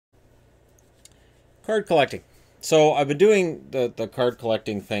Card collecting. So I've been doing the card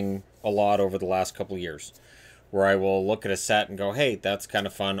collecting thing a lot over the last couple of years, where I will look at a set and go, hey, that's kind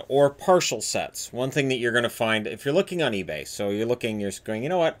of fun, or partial sets. One thing that you're going to find, if you're looking on eBay, so you're going, you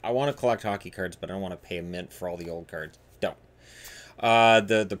know what, I want to collect hockey cards, but I don't want to pay a mint for all the old cards. Don't.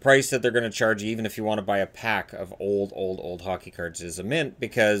 The price that they're going to charge you, even if you want to buy a pack of old hockey cards, is a mint,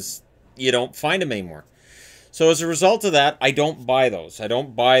 because you don't find them anymore. So as a result of that, I don't buy those. I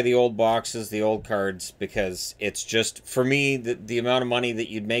don't buy the old boxes, the old cards, because it's just, for me, the amount of money that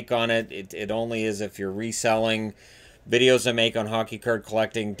you'd make on it only is if you're reselling. Videos I make on hockey card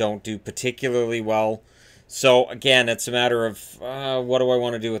collecting don't do particularly well. So again, it's a matter of, what do I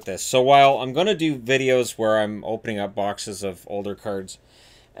want to do with this? So while I'm going to do videos where I'm opening up boxes of older cards,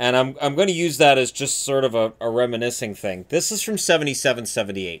 and I'm going to use that as just sort of a reminiscing thing. This is from 77,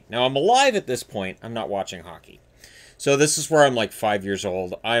 78. Now, I'm alive at this point. I'm not watching hockey. So this is where I'm like 5 years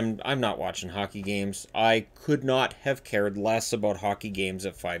old. I'm not watching hockey games. I could not have cared less about hockey games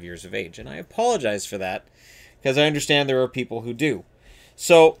at 5 years of age. And I apologize for that, because I understand there are people who do.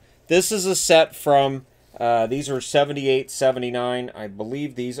 So this is a set from, these are 78, 79. I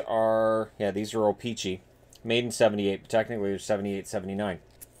believe these are O-Pee-Chee. Made in 78, but technically they're 78, 79.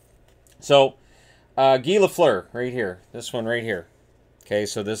 So, Guy Lafleur, right here. This one right here. Okay,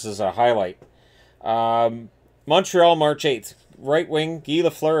 so this is a highlight. Montreal, March 8th. Right wing, Guy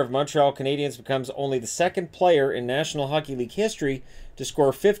Lafleur of Montreal Canadiens becomes only the second player in National Hockey League history to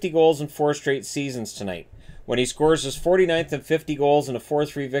score 50 goals in 4 straight seasons tonight. When he scores his 49th and 50 goals in a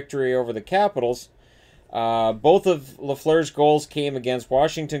 4-3 victory over the Capitals, both of Lafleur's goals came against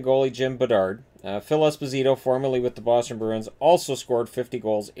Washington goalie Jim Bedard. Phil Esposito, formerly with the Boston Bruins, also scored 50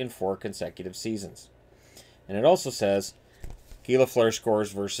 goals in 4 consecutive seasons. And it also says Guy Lafleur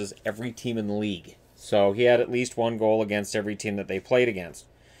scores versus every team in the league. So he had at least 1 goal against every team that they played against.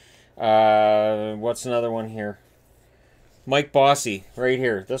 What's another one here? Mike Bossy, right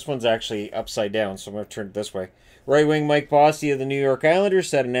here. This one's actually upside down, so I'm going to turn it this way. Right wing Mike Bossy of the New York Islanders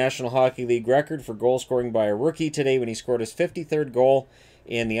set a National Hockey League record for goal scoring by a rookie today when he scored his 53rd goal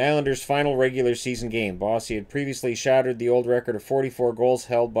in the Islanders' final regular season game. Bossy had previously shattered the old record of 44 goals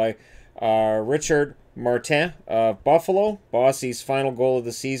held by Richard Martin of Buffalo. Bossy's final goal of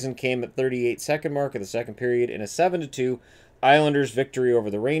the season came at 38-second mark of the second period in a 7-2 Islanders victory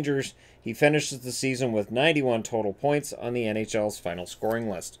over the Rangers. He finishes the season with 91 total points on the NHL's final scoring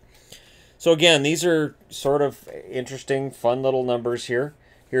list. So again, these are sort of interesting, fun little numbers here.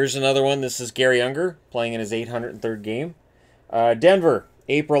 Here's another one. This is Gary Unger playing in his 803rd game. Denver,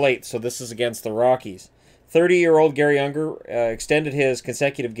 April 8th. So this is against the Rockies. 30-year-old Gary Unger extended his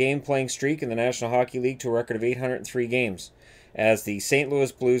consecutive game-playing streak in the National Hockey League to a record of 803 games, as the St.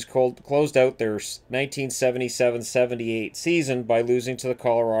 Louis Blues closed out their 1977-78 season by losing to the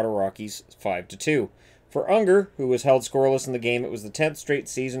Colorado Rockies 5-2. For Unger, who was held scoreless in the game, it was the 10th straight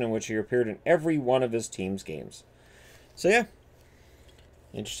season in which he appeared in every one of his team's games. So yeah,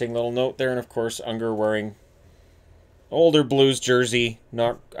 interesting little note there. And of course, Unger wearing older Blues jersey.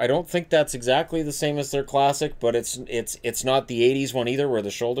 I don't think that's exactly the same as their classic, but it's not the 80s one either, where the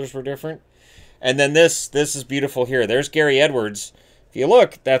shoulders were different. And then this is beautiful here. There's Gary Edwards. If you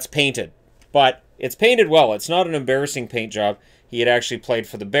look, that's painted, but it's painted well. It's not an embarrassing paint job. He had actually played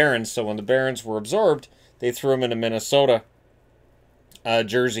for the Barons, so when the Barons were absorbed, they threw him in a Minnesota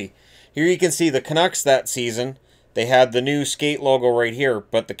jersey. Here you can see the Canucks that season. They had the new skate logo right here,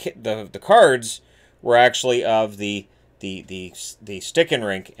 but the cards were actually of the stick and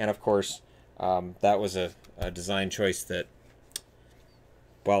rink, and of course that was a design choice that,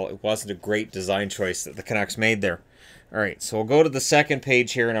 well, it wasn't a great design choice that the Canucks made there. All right, so we'll go to the second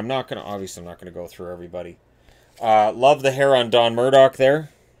page here, and I'm not going to go through everybody. Love the hair on Don Murdoch there.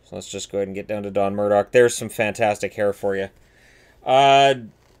 So let's just go ahead and get down to Don Murdoch. There's some fantastic hair for you.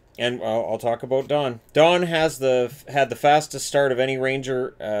 And I'll talk about Don. Don had the fastest start of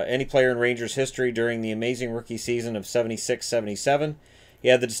any player in Rangers history during the amazing rookie season of 76-77. He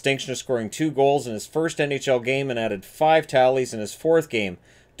had the distinction of scoring 2 goals in his first NHL game and added 5 tallies in his 4th game.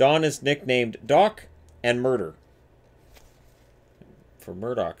 Don is nicknamed Doc and Murder. For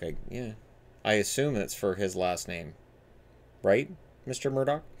Murdoch, I assume that's for his last name. Right, Mr.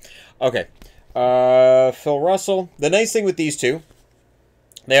 Murdoch? Okay. Phil Russell. The nice thing with these two,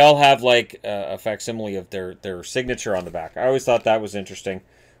 they all have like a facsimile of their signature on the back. I always thought that was interesting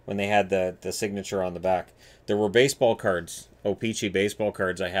when they had the signature on the back. There were baseball cards, O-Pee-Chee baseball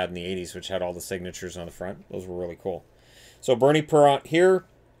cards I had in the 80s, which had all the signatures on the front. Those were really cool. So Bernie Perrant here.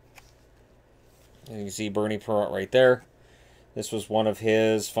 You can see Bernie Perrant right there. This was one of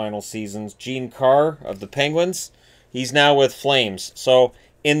his final seasons. Gene Carr of the Penguins. He's now with Flames. So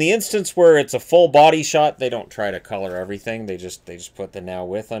in the instance where it's a full body shot, they don't try to color everything. They just put the now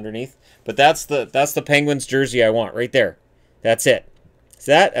with underneath. But that's the Penguins jersey I want right there. That's it.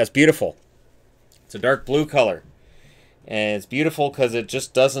 See that? That's beautiful. It's a dark blue color. And it's beautiful because it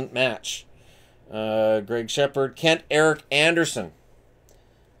just doesn't match. Greg Shepard. Kent Eric Anderson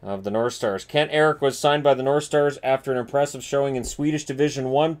of the North Stars. Kent Eric was signed by the North Stars after an impressive showing in Swedish Division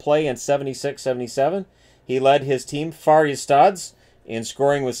 1 play in 76-77. He led his team, Färjestads, in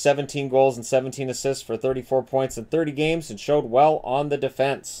scoring with 17 goals and 17 assists for 34 points in 30 games and showed well on the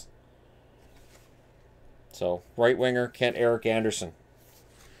defense. So, right winger, Kent Eric Anderson.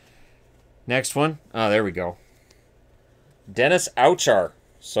 Next one. There we go. Dennis Auchar.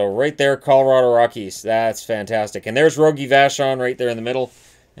 So, right there, Colorado Rockies. That's fantastic. And there's Rogie Vachon right there in the middle.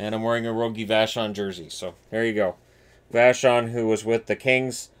 And I'm wearing a Rogie Vachon jersey. So, there you go. Vachon, who was with the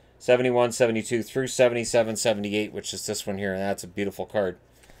Kings, 71-72 through 77-78, which is this one here. And that's a beautiful card.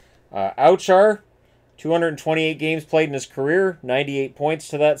 Auchar, 228 games played in his career. 98 points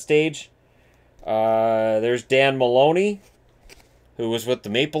to that stage. There's Dan Maloney, who was with the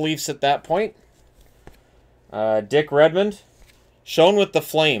Maple Leafs at that point. Dick Redmond, shown with the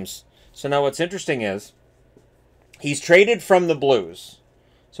Flames. So now what's interesting is, he's traded from the Blues.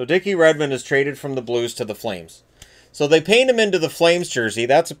 So Dickie Redmond is traded from the Blues to the Flames. So they paint him into the Flames jersey.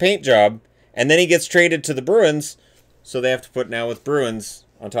 That's a paint job. And then he gets traded to the Bruins. So they have to put now with Bruins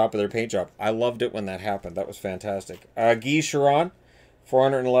on top of their paint job. I loved it when that happened. That was fantastic. Guy Chiron,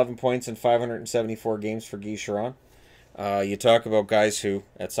 411 points in 574 games for Guy Chiron. You talk about guys who,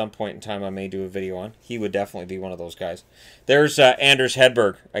 at some point in time, I may do a video on. He would definitely be one of those guys. There's Anders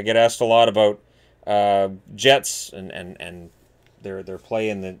Hedberg. I get asked a lot about Jets and their play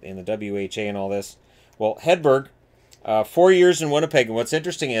in the WHA and all this. Well, Hedberg, 4 years in Winnipeg. And what's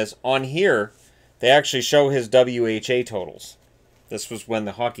interesting is, on here, they actually show his WHA totals. This was when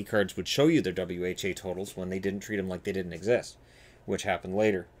the hockey cards would show you their WHA totals when they didn't treat them like they didn't exist, which happened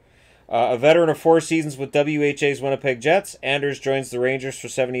later. A veteran of 4 seasons with WHA's Winnipeg Jets, Anders joins the Rangers for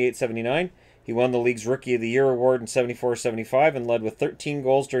 78-79. He won the league's Rookie of the Year award in 74-75 and led with 13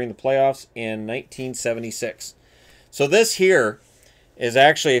 goals during the playoffs in 1976. So this here is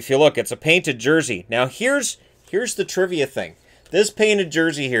actually, if you look, it's a painted jersey. Now here's the trivia thing. This painted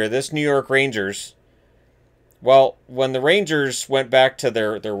jersey here, this New York Rangers, well, when the Rangers went back to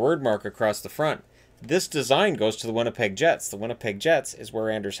their word mark across the front, this design goes to the Winnipeg Jets. The Winnipeg Jets is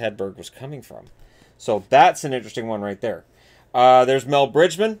where Anders Hedberg was coming from. So that's an interesting one right there. There's Mel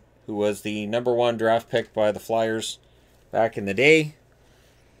Bridgman, who was the #1 draft pick by the Flyers back in the day.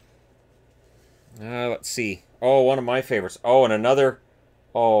 Let's see. Oh, one of my favorites. Oh, and another.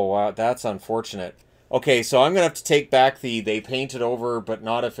 Oh, wow, that's unfortunate. Okay, so I'm gonna have to take back the they painted over, but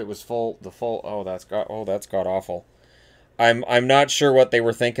not if it was full. The full. Oh, that's god awful. I'm not sure what they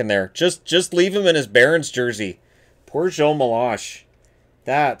were thinking there. Just leave him in his Barons jersey. Poor Joe Meloche.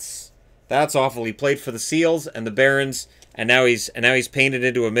 That's awful. He played for the Seals and the Barons, and now he's painted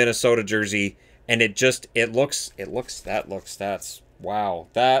into a Minnesota jersey, and that's wow.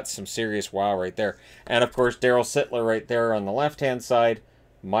 That's some serious wow right there. And of course Daryl Sittler right there on the left-hand side.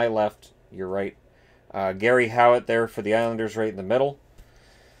 My left, your right. Gary Howitt there for the Islanders right in the middle.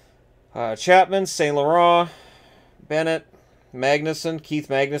 Chapman, St. Laurent, Bennett, Magnuson. Keith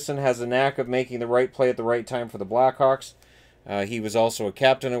Magnuson has a knack of making the right play at the right time for the Blackhawks. He was also a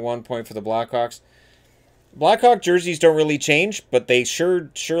captain at one point for the Blackhawks. Blackhawk jerseys don't really change, but they sure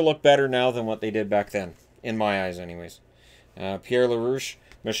look better now than what they did back then, in my eyes anyways. Pierre LaRouche.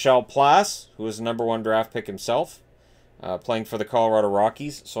 Michel Plasse, who was the #1 draft pick himself, playing for the Colorado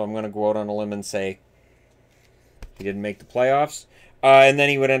Rockies, so I'm going to go out on a limb and say he didn't make the playoffs. And then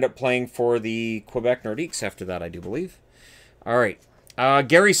he would end up playing for the Quebec Nordiques after that, I do believe. All right.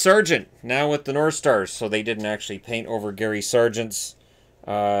 Gary Sargent, now with the North Stars. So they didn't actually paint over Gary Sargent's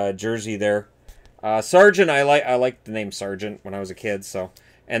jersey there. Sargent, I liked the name Sargent when I was a kid. So,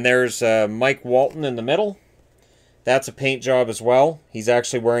 and there's Mike Walton in the middle. That's a paint job as well. He's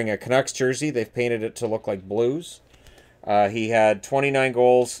actually wearing a Canucks jersey. They've painted it to look like Blues. He had 29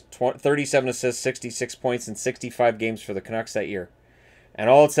 goals, 37 assists, 66 points, and 65 games for the Canucks that year. And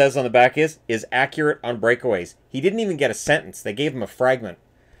all it says on the back is accurate on breakaways. He didn't even get a sentence. They gave him a fragment.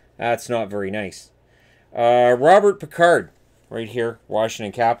 That's not very nice. Robert Picard, right here,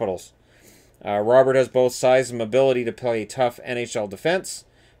 Washington Capitals. Robert has both size and mobility to play tough NHL defense,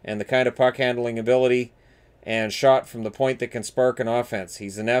 and the kind of puck handling ability and shot from the point that can spark an offense.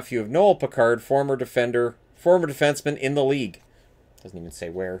 He's the nephew of Noel Picard, former defenseman in the league. Doesn't even say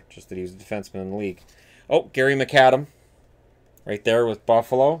where, just that he was a defenseman in the league. Oh, Gary McAdam. Right there with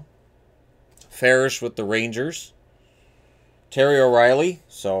Buffalo. Farish with the Rangers. Terry O'Reilly.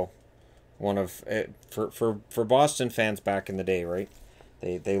 So one of for Boston fans back in the day, right?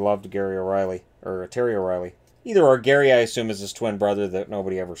 They loved Gary O'Reilly or Terry O'Reilly. Either or. Gary, I assume, is his twin brother that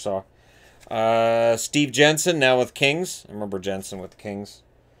nobody ever saw. Steve Jensen, now with Kings. I remember Jensen with the Kings.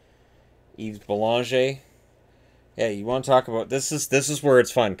 Yves Belanger. Yeah, you want to talk about... This is where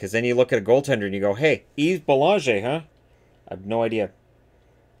it's fun, because then you look at a goaltender and you go, hey, Yves Belanger, huh? I have no idea.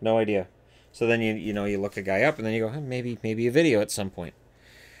 No idea. So then you look a guy up and then you go, maybe a video at some point.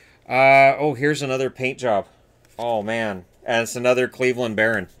 Oh, here's another paint job. Oh, man. And it's another Cleveland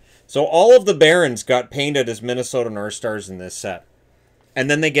Baron. So all of the Barons got painted as Minnesota North Stars in this set. And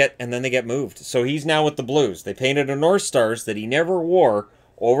then they get moved. So he's now with the Blues. They painted a North Stars that he never wore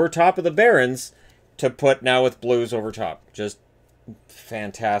over top of the Barons to put now with Blues over top. Just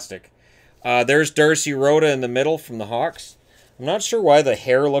fantastic. There's Darcy Rhoda in the middle from the Hawks. I'm not sure why the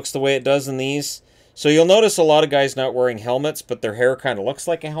hair looks the way it does in these. So you'll notice a lot of guys not wearing helmets, but their hair kind of looks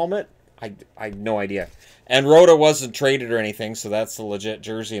like a helmet. I have no idea. And Rhoda wasn't traded or anything, so that's the legit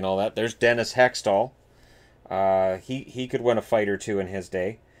jersey and all that. There's Dennis Hextall. He could win a fight or two in his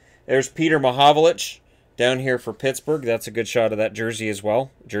day. There's Peter Mahovlich down here for Pittsburgh. That's a good shot of that jersey as well.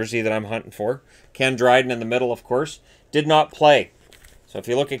 Jersey that I'm hunting for. Ken Dryden in the middle, of course. Did not play. So if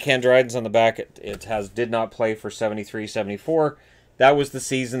you look at Ken Dryden's on the back, it has did not play for 73-74. That was the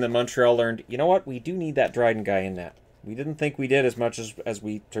season that Montreal learned, you know what, we do need that Dryden guy in net. We didn't think we did as much as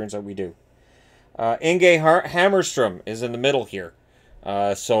we turns out we do. Inge Hammerstrom is in the middle here.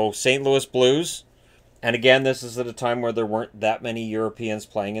 So St. Louis Blues. And again, this is at a time where there weren't that many Europeans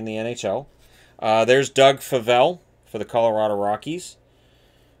playing in the NHL. There's Doug Favell for the Colorado Rockies.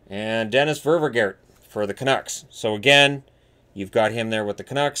 And Dennis Ververgaert for the Canucks. So again, you've got him there with the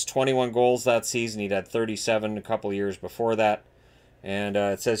Canucks. 21 goals that season. He'd had 37 a couple of years before that. And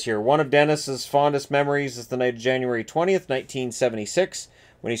it says here, one of Dennis's fondest memories is the night of January 20th, 1976,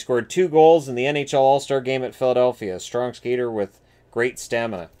 when he scored 2 goals in the NHL All-Star Game at Philadelphia. A strong skater with great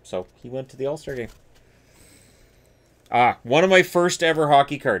stamina. So he went to the All-Star Game. One of my first ever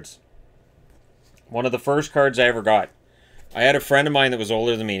hockey cards. One of the first cards I ever got. I had a friend of mine that was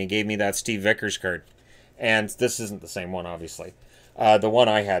older than me, and he gave me that Steve Vickers card. And this isn't the same one, obviously. The one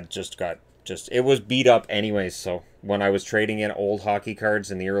I had it was beat up anyways, so when I was trading in old hockey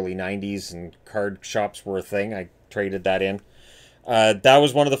cards in the early 90s and card shops were a thing, I traded that in. That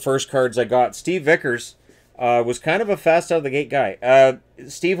was one of the first cards I got. Steve Vickers was kind of a fast out-of-the-gate guy.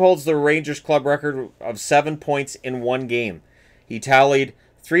 Steve holds the Rangers club record of 7 points in one game. He tallied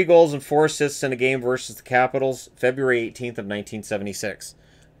 3 goals and 4 assists in a game versus the Capitals, February 18th of 1976.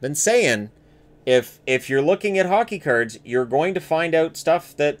 Been saying, if you're looking at hockey cards, you're going to find out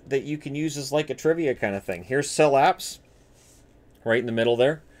stuff that you can use as like a trivia kind of thing. Here's Sil Apps, right in the middle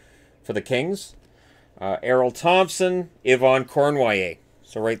there, for the Kings. Errol Thompson, Yvon Cournoyer.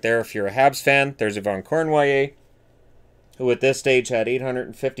 So right there, if you're a Habs fan, there's Yvon Cournoyer, who at this stage had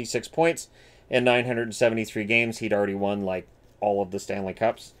 856 points in 973 games. He'd already won like all of the Stanley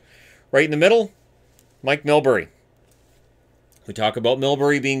Cups. Right in the middle, Mike Milbury. We talk about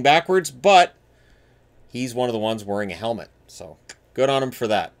Milbury being backwards, but he's one of the ones wearing a helmet. So good on him for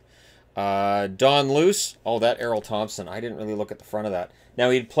that. Don Luce. Oh, that Errol Thompson. I didn't really look at the front of that. Now,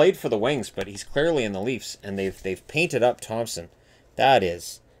 he'd played for the Wings, but he's clearly in the Leafs, and they've painted up Thompson. That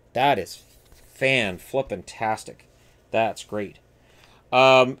is fan-flippin-tastic. That's great.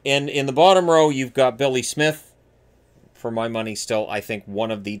 In the bottom row, you've got Billy Smith. For my money, still, I think,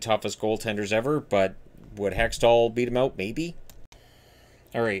 one of the toughest goaltenders ever, but would Hextall beat him out? Maybe.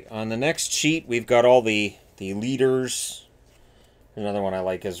 All right, on the next sheet, we've got all the leaders. Another one I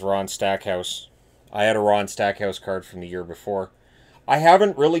like is Ron Stackhouse. I had a Ron Stackhouse card from the year before. I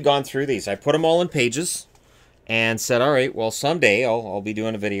haven't really gone through these. I put them all in pages and said, all right, well, someday I'll be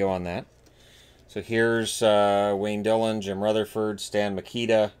doing a video on that. So here's Wayne Dillon, Jim Rutherford, Stan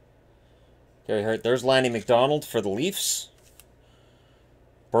Mikita. There's Lanny McDonald for the Leafs.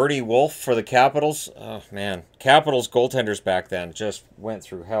 Bertie Wolf for the Capitals. Oh, man. Capitals goaltenders back then just went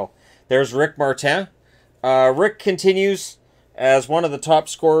through hell. There's Rick Martin. Rick continues as one of the top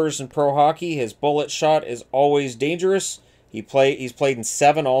scorers in pro hockey. His bullet shot is always dangerous. He's played in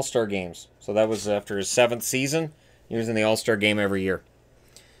 7 All-Star games. So that was after his 7th season. He was in the All-Star game every year.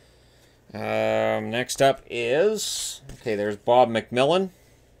 Next up is... Okay, there's Bob McMillan.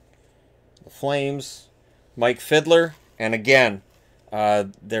 The Flames. Mike Fiddler. And again...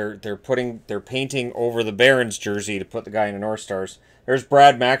 they're painting over the Barons jersey to put the guy in the North Stars. There's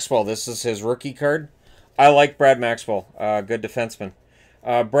Brad Maxwell. This is his rookie card. I like Brad Maxwell. Good defenseman.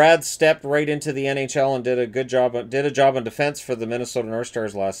 Brad stepped right into the NHL and did a job on defense for the Minnesota North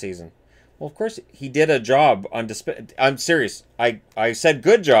Stars last season. Well, of course, he did a job on I'm serious. I said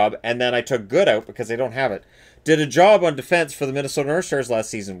good job, and then I took good out because I don't have it. Did a job on defense for the Minnesota North Stars last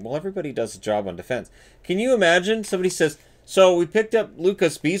season. Well, everybody does a job on defense. Can you imagine? Somebody says, so we picked up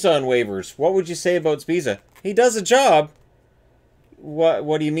Lucas Spiza on waivers. What would you say about Spiza? He does a job.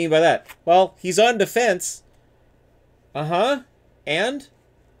 What do you mean by that? Well, he's on defense. Uh-huh. And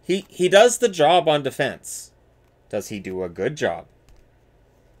he does the job on defense. Does he do a good job?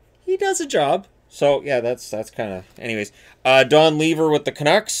 He does a job. So, yeah, that's kind of... Anyways, Don Lever with the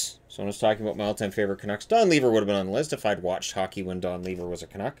Canucks. Someone was talking about my all-time favorite Canucks. Don Lever would have been on the list if I'd watched hockey when Don Lever was a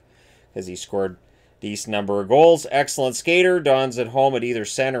Canuck, because he scored a decent number of goals. Excellent skater. Don's at home at either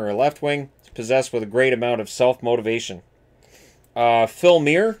center or left wing. He's possessed with a great amount of self-motivation. Phil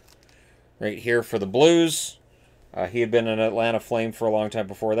Meir, right here for the Blues. He had been an Atlanta Flame for a long time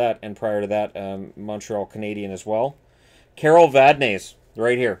before that, and prior to that, Montreal Canadian as well. Carol Vadnais,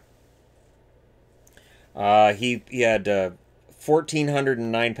 right here. He had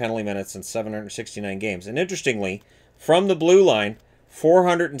 1,409 penalty minutes in 769 games. And interestingly, from the blue line,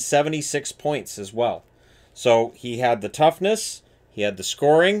 476 points as well. So he had the toughness, he had the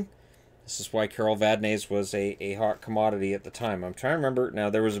scoring. This is why Carol Vadnais was a hot commodity at the time. I'm trying to remember. Now,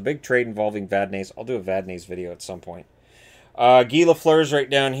 there was a big trade involving Vadnais. I'll do a Vadnais video at some point. Guy Lafleur's right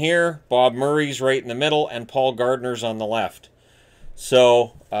down here. Bob Murray's right in the middle. And Paul Gardner's on the left.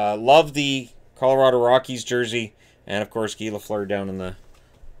 So, love the Colorado Rockies jersey. And, of course, Guy Lafleur down in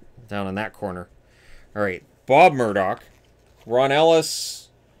that corner. All right. Bob Murdoch. Ron Ellis.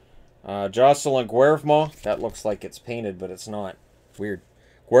 Jocelyn Guervema. That looks like it's painted, but it's not. Weird.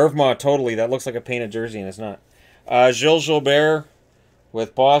 Guervema, totally. That looks like a painted jersey, and it's not. Gilles Gilbert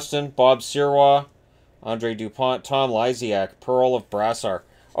with Boston. Bob Sirois. Andre Dupont. Tom Lysiak. Pearl of Brassard.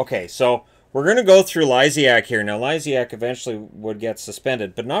 Okay, so we're going to go through Lysiak here. Now, Lysiak eventually would get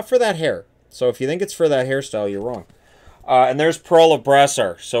suspended, but not for that hair. So if you think it's for that hairstyle, you're wrong. And there's Pearl of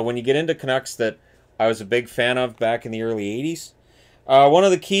Brassard. So when you get into Canucks that I was a big fan of back in the early 80s, one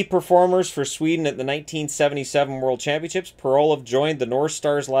of the key performers for Sweden at the 1977 World Championships, Perolov joined the North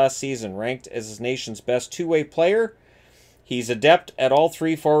Stars last season, ranked as his nation's best two-way player. He's adept at all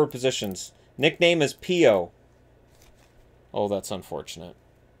three forward positions. Nickname is P.O. Oh, that's unfortunate.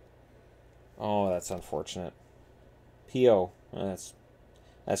 Oh, that's unfortunate. P.O. That's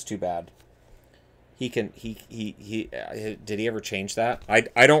too bad. Did he ever change that?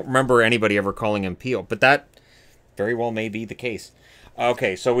 I don't remember anybody ever calling him P.O., but that very well may be the case.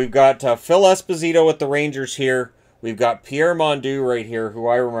 Okay, so we've got Phil Esposito with the Rangers here. We've got Pierre Mondu right here, who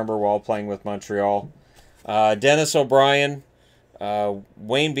I remember while playing with Montreal. Dennis O'Brien,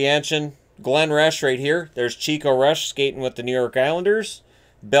 Wayne Bianchin, Glenn Resch right here. There's Chico Resch skating with the New York Islanders.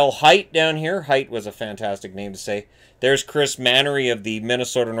 Bill Haight down here. Haight was a fantastic name to say. There's Chris Mannery of the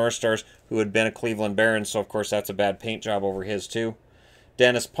Minnesota North Stars, who had been a Cleveland Baron, so of course that's a bad paint job over his too.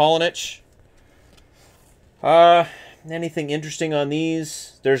 Dennis Polonich. Anything interesting on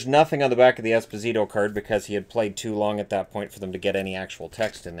these? There's nothing on the back of the Esposito card because he had played too long at that point for them to get any actual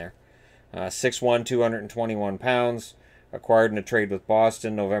text in there. 6'1", 221 pounds. Acquired in a trade with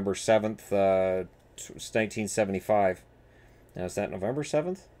Boston, November 7th, 1975. Now, is that November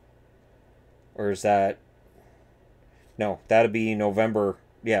 7th? Or is that... No, that'd be November...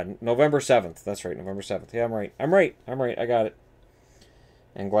 Yeah, November 7th. That's right, November 7th. Yeah, I'm right. I got it.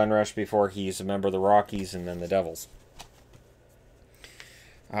 And Glenn Resch before he's a member of the Rockies and then the Devils.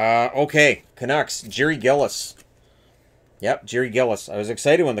 Okay, Canucks. Jerry Gillis. Yep, Jerry Gillis. I was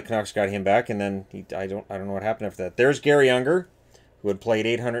excited when the Canucks got him back, and then I don't know what happened after that. There's Gary Unger, who had played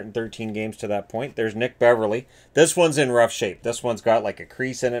 813 games to that point. There's Nick Beverly. This one's in rough shape. This one's got like a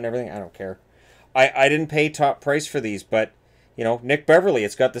crease in it and everything. I don't care. I didn't pay top price for these, but, you know, Nick Beverly,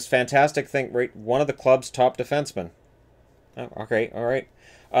 it's got this fantastic thing, right? One of the club's top defensemen. Oh, okay, all right.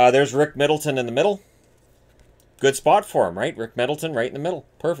 There's Rick Middleton in the middle. Good spot for him, right? Rick Middleton right in the middle.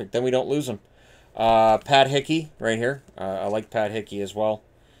 Perfect. Then we don't lose him. Pat Hickey right here. I like Pat Hickey as well.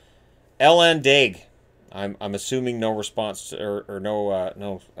 L.N. Daig. I'm assuming no response to, or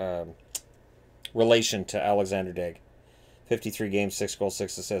no relation to Alexander Daig. 53 games, 6 goals,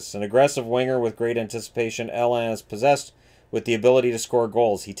 6 assists. An aggressive winger with great anticipation. L.N. is possessed with the ability to score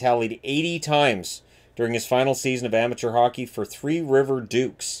goals. He tallied 80 times during his final season of amateur hockey for Three River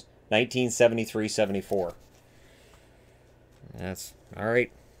Dukes, 1973-74. That's all right.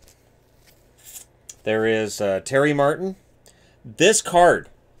 There is Terry Martin. This card,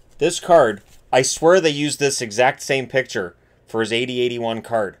 I swear they used this exact same picture for his 80-81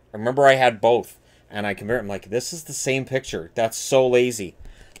 card. I remember I had both, and I compared them like, this is the same picture. That's so lazy.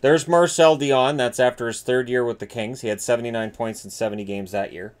 There's Marcel Dion. That's after his third year with the Kings. He had 79 points in 70 games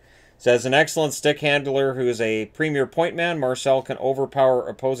that year. Says, an excellent stick handler who is a premier point man, Marcel can overpower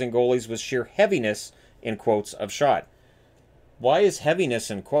opposing goalies with sheer heaviness, in quotes, of shot. Why is heaviness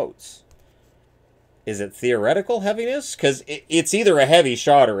in quotes? Is it theoretical heaviness? Because it's either a heavy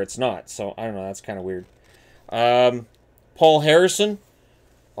shot or it's not. So, I don't know. That's kind of weird. Paul Harrison.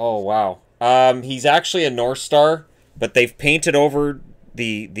 Oh, wow. He's actually a North Star, but they've painted over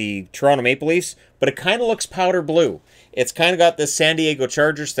the Toronto Maple Leafs, but it kind of looks powder blue. It's kind of got this San Diego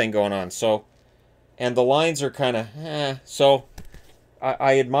Chargers thing going on. So, and the lines are kind of, so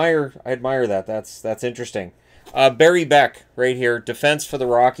I admire that. That's interesting. Barry Beck right here, defense for the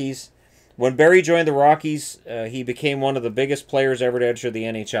Rockies. When Barry joined the Rockies, he became one of the biggest players ever to enter the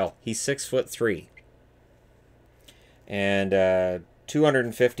NHL. He's 6'3" and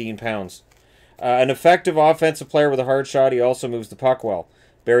 215 pounds. An effective offensive player with a hard shot. He also moves the puck well.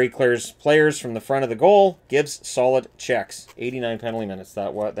 Barry clears players from the front of the goal, gives solid checks. 89 penalty minutes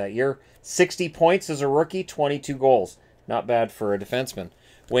that year. 60 points as a rookie, 22 goals. Not bad for a defenseman.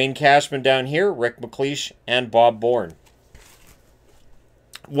 Wayne Cashman down here, Rick McLeish, and Bob Bourne.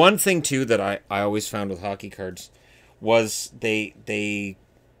 One thing, too, that I always found with hockey cards was they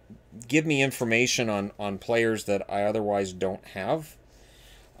give me information on players that I otherwise don't have,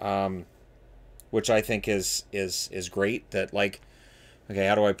 which I think is great. That, like, okay,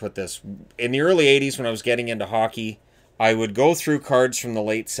 how do I put this? In the early 80s, when I was getting into hockey, I would go through cards from the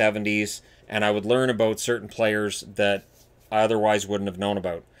late 70s, and I would learn about certain players that I otherwise wouldn't have known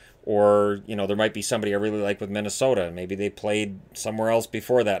about. Or, you know, there might be somebody I really like with Minnesota. Maybe they played somewhere else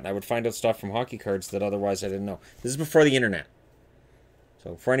before that, and I would find out stuff from hockey cards that otherwise I didn't know. This is before the internet.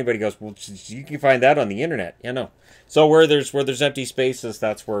 So for anybody who goes, well, you can find that on the internet. Yeah, no. So where there's empty spaces,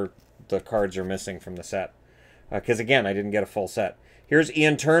 that's where the cards are missing from the set. Because, again, I didn't get a full set. Here's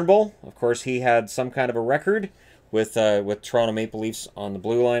Ian Turnbull. Of course, he had some kind of a record with Toronto Maple Leafs on the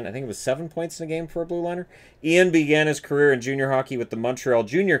blue line. I think it was 7 points in a game for a blue liner. Ian began his career in junior hockey with the Montreal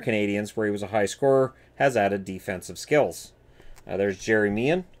Junior Canadiens, where he was a high scorer, has added defensive skills. There's Jerry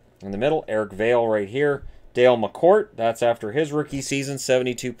Meehan in the middle. Eric Vale right here. Dale McCourt, that's after his rookie season,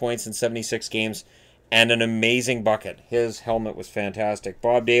 72 points in 76 games, and an amazing bucket. His helmet was fantastic.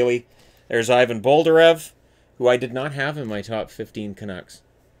 Bob Daly. There's Ivan Boldarev, who I did not have in my top 15 Canucks.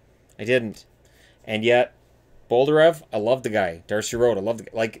 I didn't. And yet, Boldarev, I love the guy. Darcy Road, I love the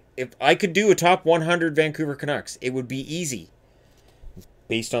guy. Like, if I could do a top 100 Vancouver Canucks, it would be easy.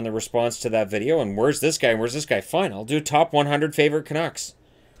 Based on the response to that video, and where's this guy, and where's this guy? Fine, I'll do top 100 favorite Canucks.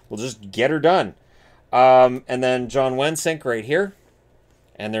 We'll just get her done. And then John Wensink right here.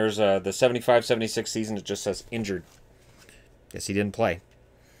 And there's the 75-76 season. It just says injured. Guess he didn't play.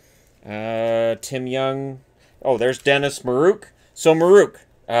 Tim Young. Oh, there's Dennis Maruk. So Maruk,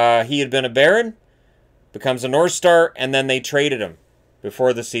 he had been a Baron, becomes a North Star, and then they traded him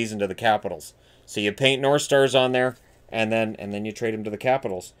before the season to the Capitals. So you paint North Stars on there, and then you trade him to the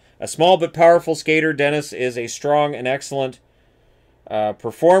Capitals. A small but powerful skater, Dennis is a strong and excellent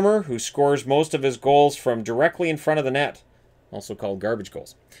performer who scores most of his goals from directly in front of the net, also called garbage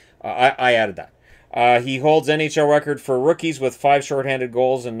goals. I added that. He holds NHL record for rookies with 5 shorthanded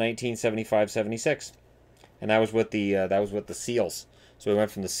goals in 1975-76, and that was with the Seals. So we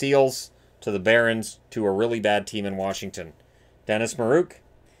went from the Seals to the Barons to a really bad team in Washington. Dennis Maruk,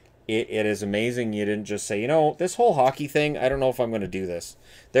 it is amazing you didn't just say, you know, this whole hockey thing, I don't know if I'm going to do this.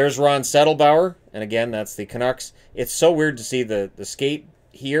 There's Ron Settlebauer, and again, that's the Canucks. It's so weird to see the skate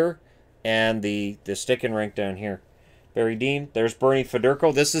here and the stick and rink down here. Barry Dean, there's Bernie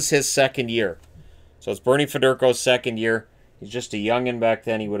Federko. This is his second year. So it's Bernie Federko's second year. He's just a youngin' back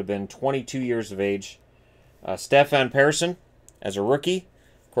then. He would have been 22 years of age. Stefan Persson, as a rookie.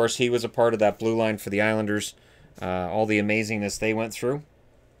 Of course, he was a part of that blue line for the Islanders. All the amazingness they went through.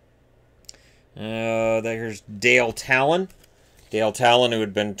 There's Dale Talon. Dale Talon, who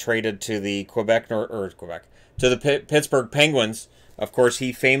had been traded to the to the Pittsburgh Penguins. Of course,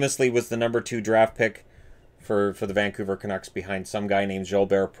 he famously was the number 2 draft pick for the Vancouver Canucks behind some guy named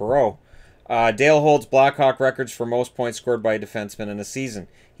Gilbert Perreault. Dale holds Blackhawk records for most points scored by a defenseman in a season.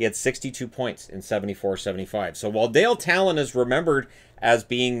 He had 62 points in 74-75. So while Dale Talon is remembered as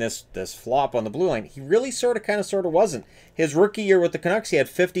being this flop on the blue line, he really sort of wasn't. His rookie year with the Canucks, he had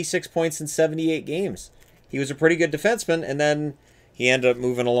 56 points in 78 games. He was a pretty good defenseman, and then he ended up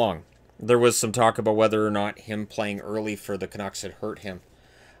moving along. There was some talk about whether or not him playing early for the Canucks had hurt him.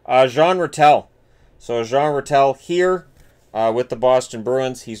 Jean Rattel. So Jean Rattel here with the Boston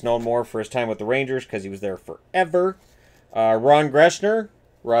Bruins. He's known more for his time with the Rangers because he was there forever. Ron Greschner,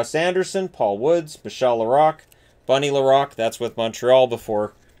 Russ Anderson, Paul Woods, Michel Larocque, Bunny Larocque, that's with Montreal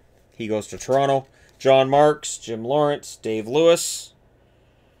before he goes to Toronto. John Marks, Jim Lawrence, Dave Lewis.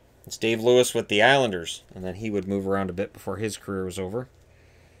 It's Dave Lewis with the Islanders, and then he would move around a bit before his career was over.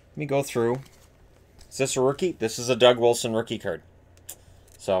 Let me go through. Is this a rookie? This is a Doug Wilson rookie card.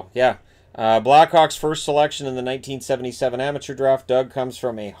 So, yeah. Blackhawks' first selection in the 1977 amateur draft. Doug comes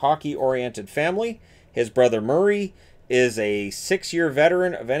from a hockey-oriented family. His brother Murray is a 6-year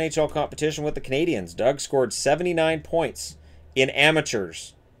veteran of NHL competition with the Canadiens. Doug scored 79 points in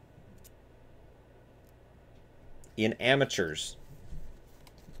amateurs. In amateurs.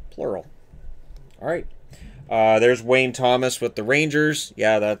 Plural. All right. There's Wayne Thomas with the Rangers.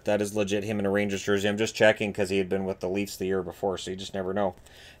 Yeah, that is legit, him in a Rangers jersey. I'm just checking because he had been with the Leafs the year before, so you just never know.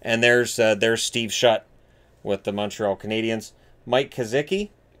 And there's Steve Shutt with the Montreal Canadiens. Mike Kazicki,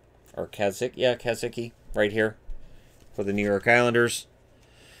 or Kazik, yeah, Kazicki, right here for the New York Islanders.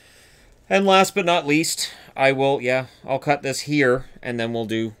 And last but not least, I'll cut this here, and then we'll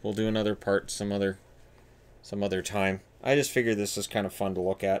do another part some other time. I just figured this is kind of fun to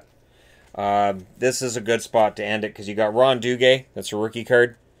look at. This is a good spot to end it because you got Ron Duguay. That's a rookie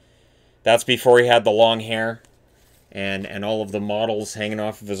card. That's before he had the long hair and all of the models hanging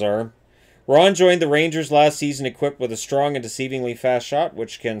off of his arm. Ron joined the Rangers last season equipped with a strong and deceivingly fast shot,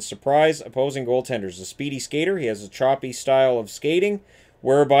 which can surprise opposing goaltenders. A speedy skater, he has a choppy style of skating,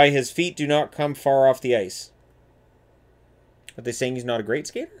 whereby his feet do not come far off the ice. Are they saying he's not a great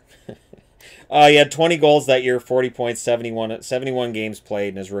skater? He had 20 goals that year, 40 points, 71 games played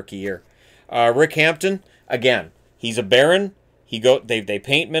in his rookie year. Rick Hampton, again, he's a Baron. They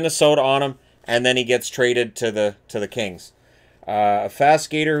paint Minnesota on him, and then he gets traded to the Kings. A fast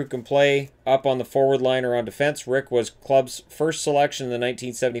skater who can play up on the forward line or on defense. Rick was club's first selection in the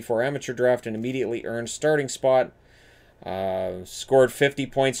 1974 amateur draft and immediately earned starting spot. Scored 50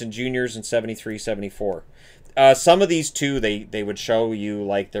 points in juniors in 73-74. Some of these too, they would show you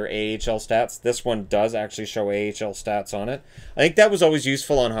like their AHL stats. This one does actually show AHL stats on it. I think that was always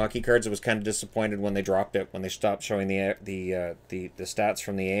useful on hockey cards. I was kind of disappointed when they dropped it, when they stopped showing the stats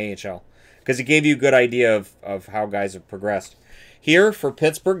from the AHL, because it gave you a good idea of how guys have progressed. Here for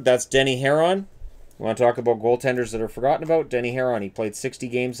Pittsburgh, that's Denny Herron. You want to talk about goaltenders that are forgotten about? Denny Herron, he played 60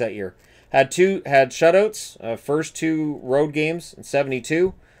 games that year. Had shutouts, first 2 road games in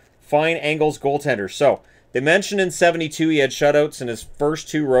 72. Fine angles goaltender. So they mentioned in 72 he had shutouts in his first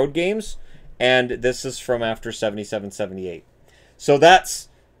 2 road games, and this is from after 77-78. So that's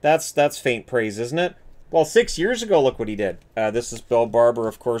faint praise, isn't it? Well, 6 years ago, look what he did. This is Bill Barber,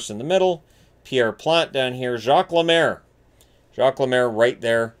 of course, in the middle. Pierre Plante down here. Jacques Lemaire. Jacques Lemaire right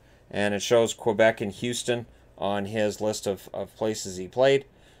there, and it shows Quebec and Houston on his list of places he played.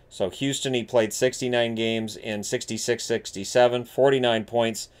 So Houston, he played 69 games in 66-67, 49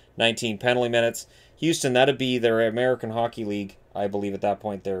 points, 19 penalty minutes. Houston, that'd be their American Hockey League, I believe at that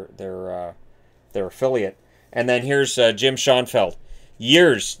point, their affiliate. And then here's Jim Schoenfeld.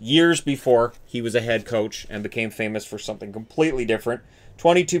 Years before he was a head coach and became famous for something completely different.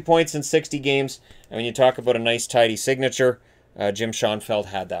 22 points in 60 games. And when you talk about a nice, tidy signature, Jim Schoenfeld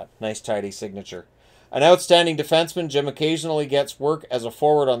had that. Nice, tidy signature. An outstanding defenseman, Jim occasionally gets work as a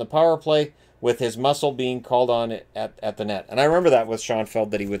forward on the power play, with his muscle being called on at the net. And I remember that with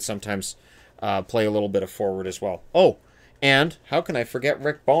Schoenfeld, that he would sometimes play a little bit of forward as well. Oh, and how can I forget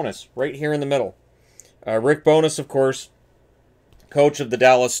Rick Bowness, right here in the middle. Rick Bowness, of course, coach of the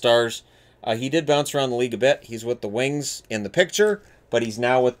Dallas Stars. He did bounce around the league a bit. He's with the Wings in the picture, but he's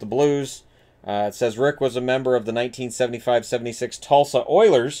now with the Blues. It says Rick was a member of the 1975-76 Tulsa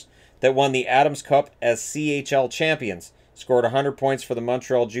Oilers that won the Adams Cup as CHL champions. Scored 100 points for the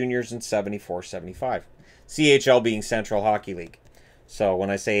Montreal Juniors in 74-75. CHL being Central Hockey League. So when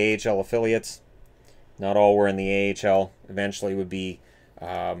I say AHL affiliates, not all were in the AHL. Eventually would be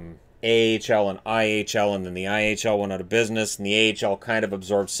AHL and IHL, and then the IHL went out of business, and the AHL kind of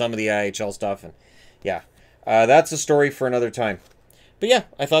absorbed some of the IHL stuff. And yeah, that's a story for another time. But yeah,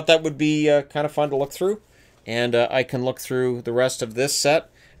 I thought that would be kind of fun to look through. And I can look through the rest of this set.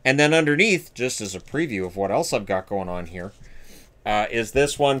 And then underneath, just as a preview of what else I've got going on here, is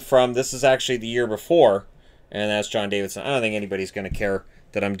this one from, this is actually the year before, and that's John Davidson. I don't think anybody's going to care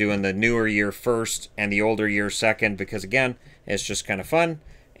that I'm doing the newer year first and the older year second, because again, it's just kind of fun.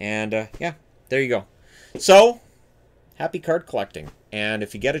 And yeah, there you go. So, happy card collecting. And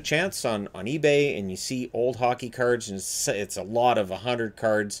if you get a chance on eBay and you see old hockey cards, and it's a lot of 100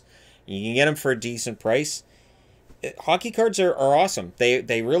 cards, and you can get them for a decent price, hockey cards are awesome.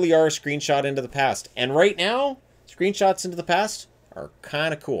 They really are a screenshot into the past. And right now, screenshots into the past are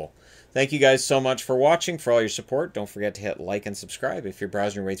kind of cool. Thank you guys so much for watching, for all your support. Don't forget to hit like and subscribe if you're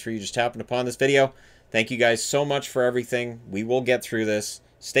browsing your way through. You just happened upon this video. Thank you guys so much for everything. We will get through this.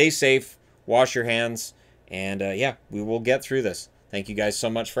 Stay safe. Wash your hands. And yeah, we will get through this. Thank you guys so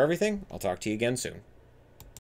much for everything. I'll talk to you again soon.